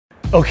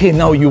Okay,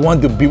 now you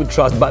want to build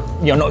trust, but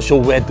you're not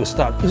sure where to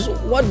start. So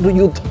what do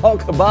you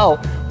talk about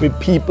with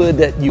people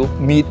that you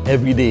meet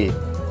every day?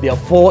 There are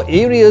 4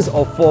 areas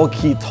or 4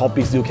 key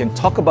topics you can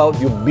talk about.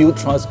 You build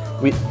trust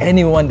with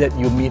anyone that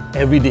you meet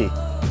every day.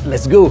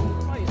 Let's go.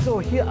 Right, so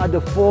here are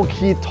the 4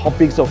 key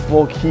topics or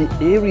 4 key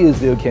areas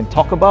that you can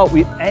talk about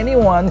with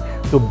anyone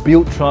to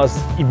build trust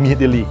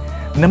immediately.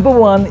 Number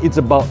 1, it's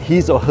about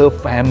his or her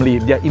family,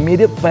 their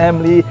immediate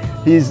family,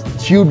 his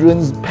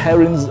children's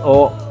parents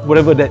or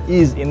whatever that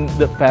is in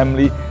the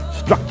family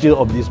structure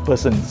of these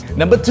persons.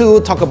 Number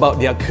 2, talk about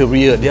their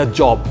career, their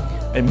job.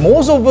 And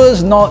most of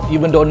us,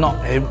 even though not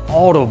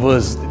all of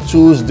us,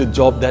 choose the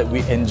job that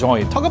we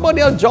enjoy. Talk about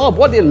their job,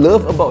 what they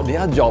love about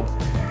their job.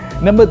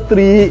 Number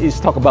 3 is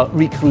talk about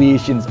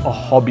recreations or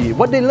hobby.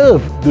 What they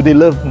love. Do they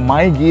love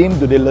my game?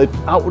 Do they love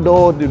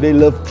outdoor? Do they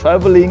love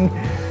traveling?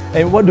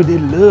 And what do they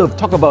love?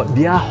 Talk about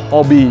their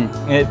hobby,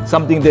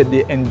 something that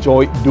they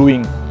enjoy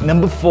doing.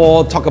 Number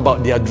 4, talk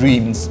about their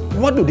dreams.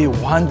 What do they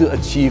want to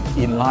achieve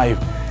in life?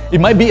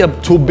 It might be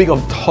too big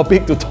of a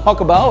topic to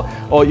talk about,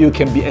 or you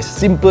can be as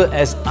simple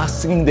as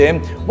asking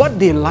them what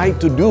they like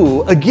to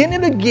do again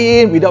and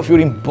again without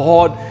feeling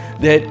bored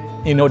that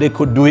they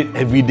could do it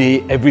every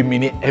day, every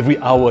minute, every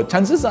hour.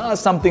 Chances are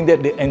something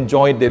that they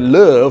enjoy, they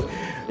love,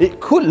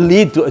 it could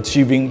lead to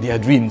achieving their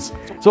dreams.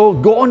 So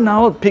go on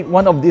now, pick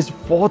one of these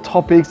 4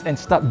 topics and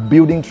start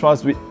building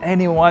trust with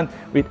anyone,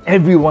 with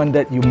everyone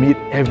that you meet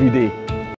every day.